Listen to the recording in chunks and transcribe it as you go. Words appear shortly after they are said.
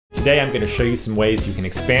Today I'm going to show you some ways you can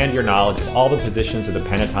expand your knowledge of all the positions of the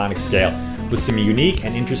pentatonic scale with some unique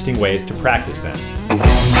and interesting ways to practice them.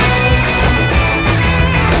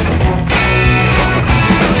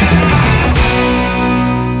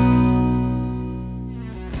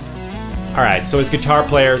 Alright, so as guitar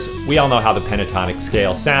players, we all know how the pentatonic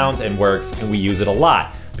scale sounds and works, and we use it a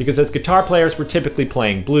lot. Because as guitar players, we're typically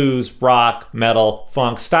playing blues, rock, metal,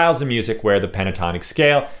 funk, styles of music where the pentatonic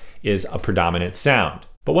scale is a predominant sound.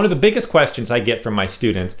 But one of the biggest questions I get from my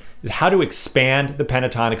students is how to expand the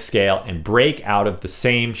pentatonic scale and break out of the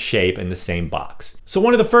same shape in the same box. So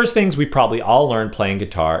one of the first things we probably all learned playing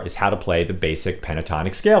guitar is how to play the basic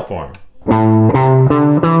pentatonic scale form.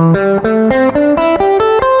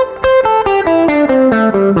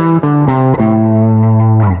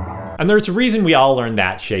 And there's a reason we all learned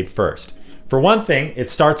that shape first. For one thing,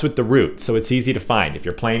 it starts with the root, so it's easy to find. If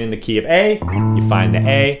you're playing in the key of A, you find the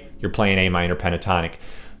A, you're playing A minor pentatonic.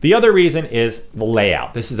 The other reason is the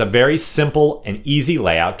layout. This is a very simple and easy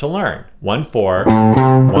layout to learn. 1-4,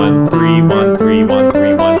 1-3, 1-3,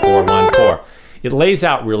 1-3, 1-4, 1-4. It lays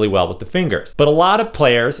out really well with the fingers. But a lot of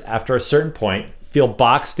players, after a certain point, feel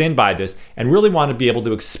boxed in by this and really want to be able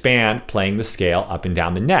to expand playing the scale up and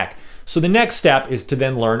down the neck. So the next step is to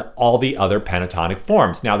then learn all the other pentatonic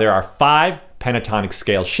forms. Now there are 5 pentatonic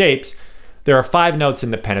scale shapes. There are 5 notes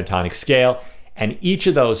in the pentatonic scale, and each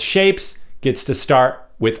of those shapes gets to start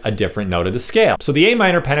with a different note of the scale. So the A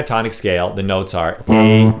minor pentatonic scale, the notes are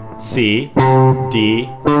A, C, D,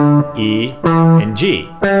 E, and G.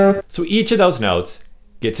 So each of those notes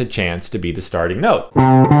gets a chance to be the starting note.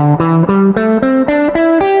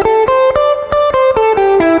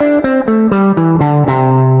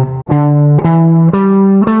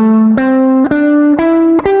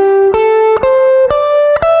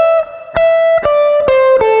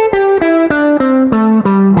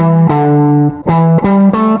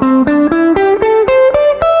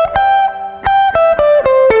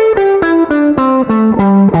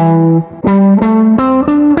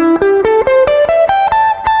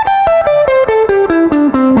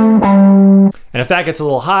 And if that gets a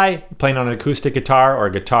little high, playing on an acoustic guitar or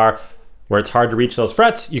a guitar where it's hard to reach those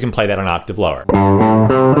frets, you can play that an octave lower.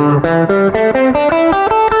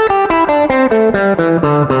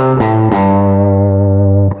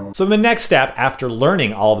 So the next step after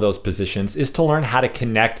learning all of those positions is to learn how to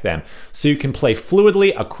connect them so you can play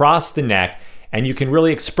fluidly across the neck and you can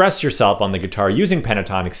really express yourself on the guitar using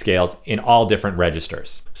pentatonic scales in all different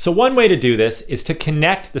registers. So one way to do this is to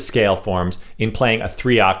connect the scale forms in playing a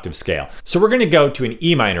 3-octave scale. So we're going to go to an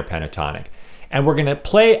E minor pentatonic, and we're going to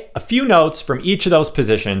play a few notes from each of those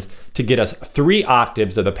positions to get us 3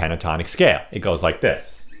 octaves of the pentatonic scale. It goes like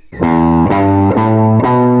this.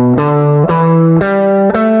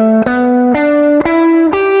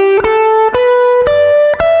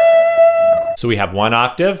 So we have 1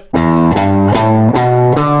 octave, the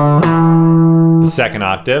 2nd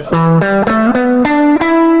octave,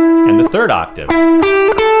 and the 3rd octave.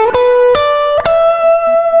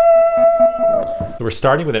 So we're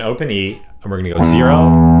starting with an open E, and we're going to go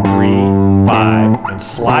 0, 3, 5, and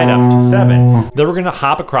slide up to 7. Then we're going to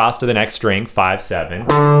hop across to the next string, 5, 7.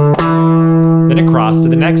 Then across to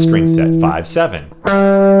the next string set, 5, 7.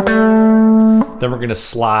 Then we're going to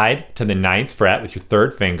slide to the 9th fret with your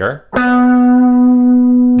 3rd finger.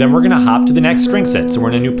 Then we're going to hop to the next string set. So we're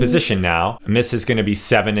in a new position now, and this is going to be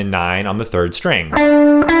 7 and 9 on the 3rd string.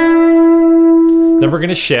 Then we're going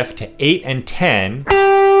to shift to 8 and 10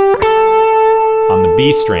 on the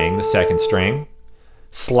B string, the 2nd string,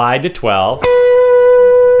 slide to 12,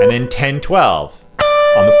 and then 10, 12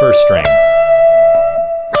 on the 1st string.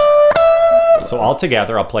 So all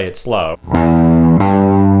together, I'll play it slow.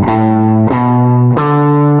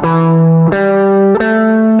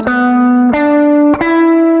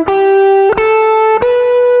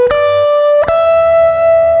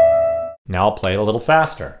 Now I'll play it a little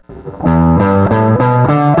faster.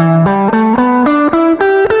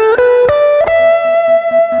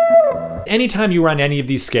 Anytime you run any of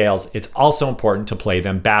these scales, it's also important to play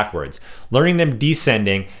them backwards. Learning them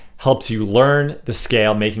descending helps you learn the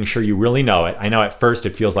scale, making sure you really know it. I know at first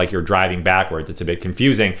it feels like you're driving backwards. It's a bit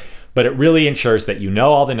confusing, but it really ensures that you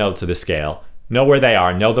know all the notes of the scale, know where they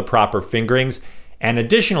are, know the proper fingerings. And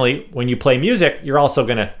additionally, when you play music, you're also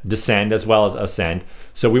going to descend as well as ascend.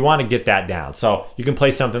 So we want to get that down. So you can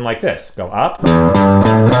play something like this. Go up.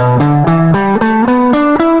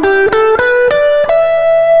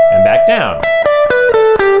 And back down.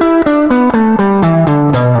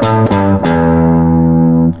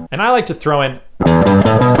 And I like to throw in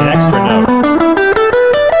an extra note.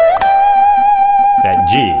 That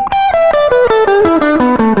G.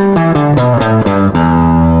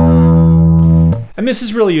 And this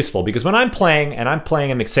is really useful because when I'm playing, and I'm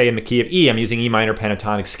playing in the, say in the key of E, I'm using E minor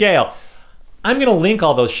pentatonic scale, I'm going to link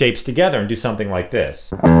all those shapes together and do something like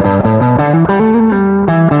this.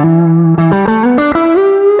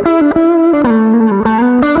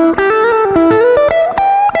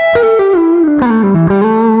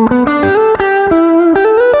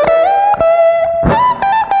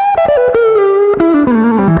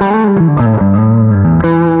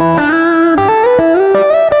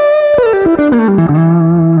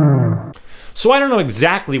 So I don't know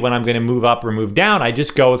exactly when I'm going to move up or move down. I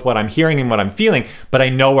just go with what I'm hearing and what I'm feeling, but I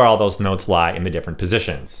know where all those notes lie in the different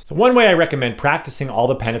positions. So one way I recommend practicing all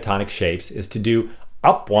the pentatonic shapes is to do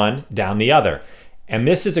up one, down the other. And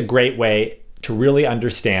this is a great way to really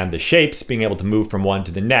understand the shapes, being able to move from one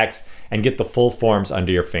to the next and get the full forms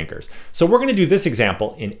under your fingers. So we're going to do this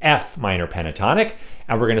example in F minor pentatonic,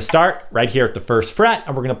 and we're going to start right here at the first fret,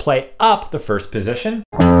 and we're going to play up the first position,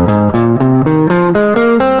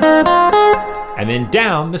 and then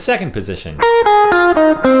down the second position.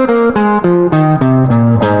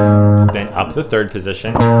 Then up the third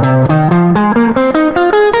position.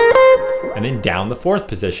 And then down the fourth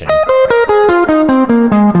position.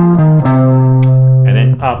 And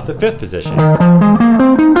then up the fifth position.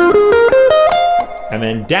 And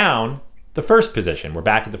then down the first position. We're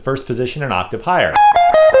back at the first position an octave higher.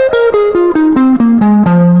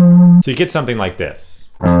 So you get something like this.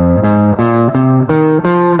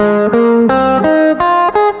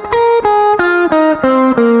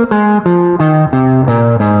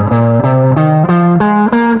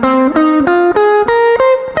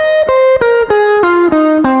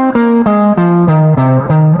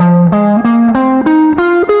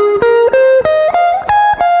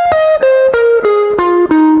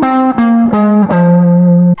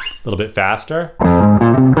 A little bit faster.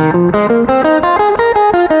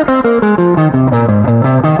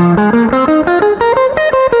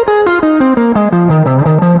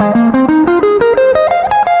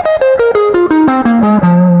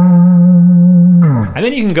 And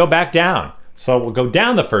then you can go back down. So we'll go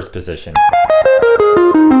down the first position.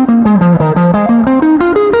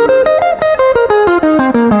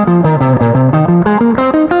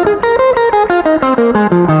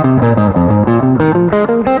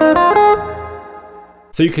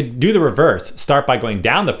 So you could do the reverse. Start by going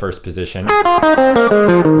down the first position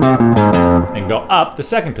and go up the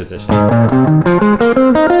second position.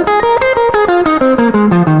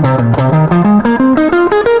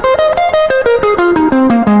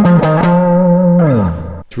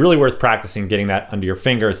 It's really worth practicing getting that under your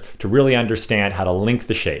fingers to really understand how to link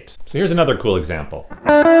the shapes. So here's another cool example.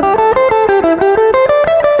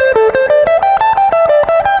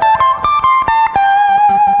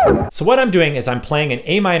 So what I'm doing is I'm playing an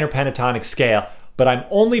A minor pentatonic scale, but I'm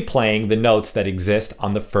only playing the notes that exist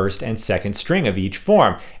on the first and second string of each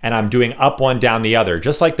form. And I'm doing up one, down the other,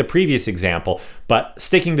 just like the previous example, but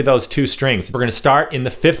sticking to those two strings. We're going to start in the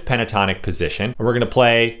fifth pentatonic position, and we're going to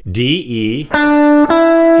play D, E,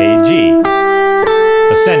 A, G,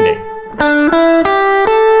 ascending.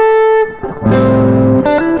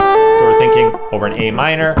 So we're thinking over an A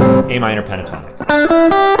minor pentatonic.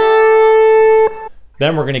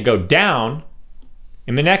 Then we're going to go down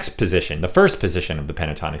in the next position, the first position of the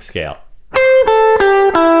pentatonic scale. 8,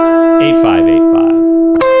 5, 8,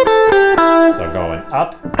 5. So going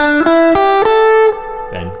up,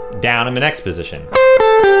 then down in the next position.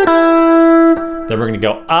 Then we're going to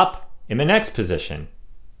go up in the next position.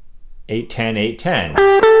 8, 10, 8, 10.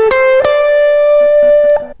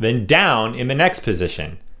 Then down in the next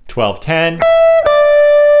position. 12, 10,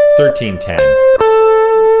 13, 10.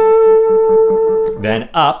 Then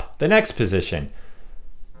up the next position.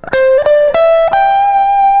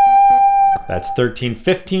 That's 13,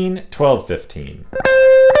 15, 12, 15.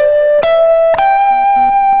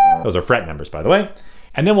 Those are fret numbers, by the way.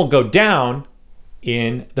 And then we'll go down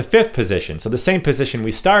in the fifth position. So the same position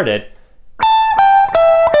we started,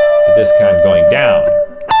 but this time going down.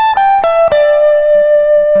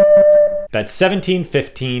 That's 17,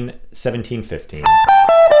 15, 17, 15.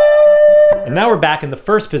 And now we're back in the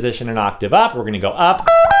first position an octave up. We're going to go up.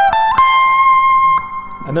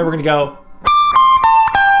 And then we're going to go.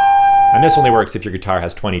 And this only works if your guitar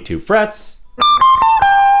has 22 frets.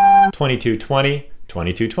 22, 20,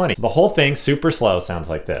 22, 20. So the whole thing, super slow, sounds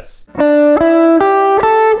like this.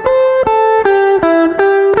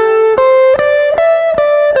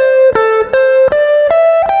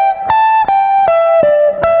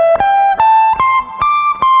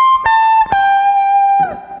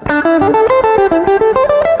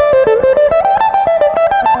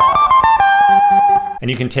 And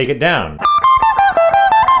you can take it down.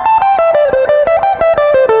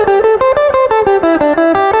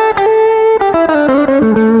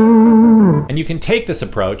 you can take this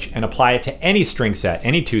approach and apply it to any string set,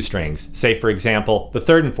 any two strings. Say, for example, the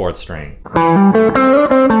third and fourth string.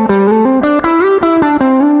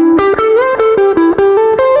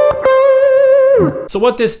 So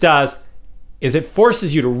what this does is it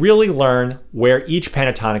forces you to really learn where each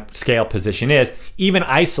pentatonic scale position is, even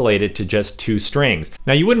isolated to just two strings.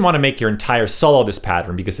 Now, you wouldn't want to make your entire solo this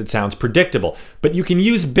pattern because it sounds predictable, but you can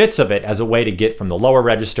use bits of it as a way to get from the lower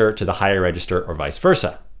register to the higher register or vice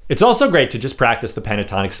versa. It's also great to just practice the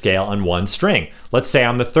pentatonic scale on one string. Let's say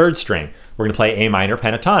on the third string, we're going to play A minor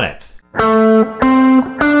pentatonic.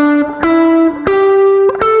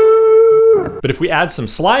 But if we add some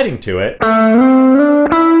sliding to it,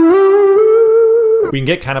 we can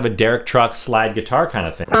get kind of a Derek Trucks slide guitar kind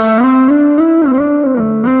of thing.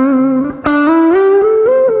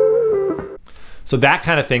 So that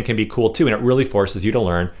kind of thing can be cool too, and it really forces you to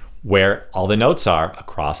learn where all the notes are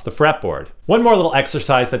across the fretboard. One more little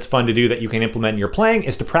exercise that's fun to do that you can implement in your playing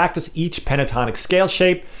is to practice each pentatonic scale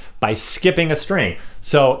shape by skipping a string.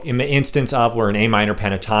 So in the instance of we're in A minor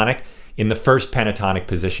pentatonic, in the first pentatonic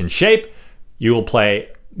position shape, you will play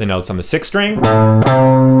the notes on the sixth string.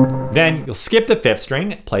 Then you'll skip the fifth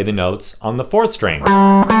string, play the notes on the fourth string.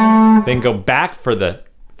 Then go back for the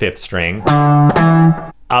fifth string,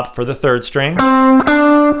 up for the third string.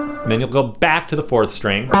 And then you'll go back to the fourth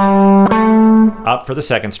string, up for the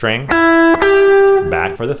second string,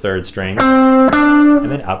 back for the third string,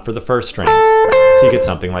 and then up for the first string. So you get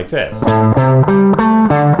something like this.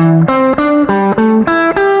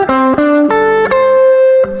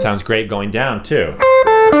 Sounds great going down too.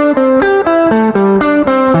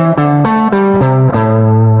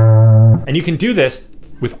 And you can do this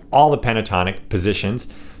with all the pentatonic positions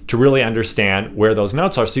to really understand where those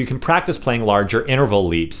notes are, so you can practice playing larger interval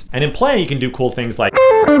leaps. And in playing, you can do cool things like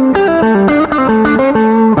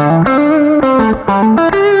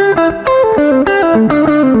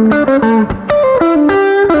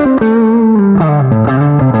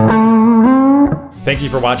Thank you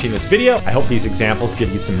for watching this video. I hope these examples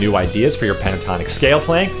give you some new ideas for your pentatonic scale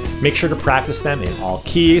playing. Make sure to practice them in all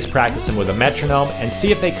keys, practice them with a metronome, and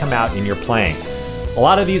see if they come out in your playing. A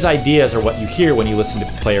lot of these ideas are what you hear when you listen to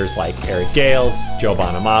players like Eric Gales, Joe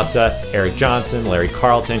Bonamassa, Eric Johnson, Larry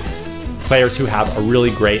Carlton, players who have a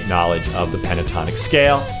really great knowledge of the pentatonic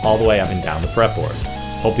scale all the way up and down the fretboard.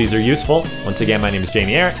 Hope these are useful. Once again, my name is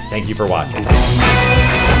Jamey Arent. Thank you for watching.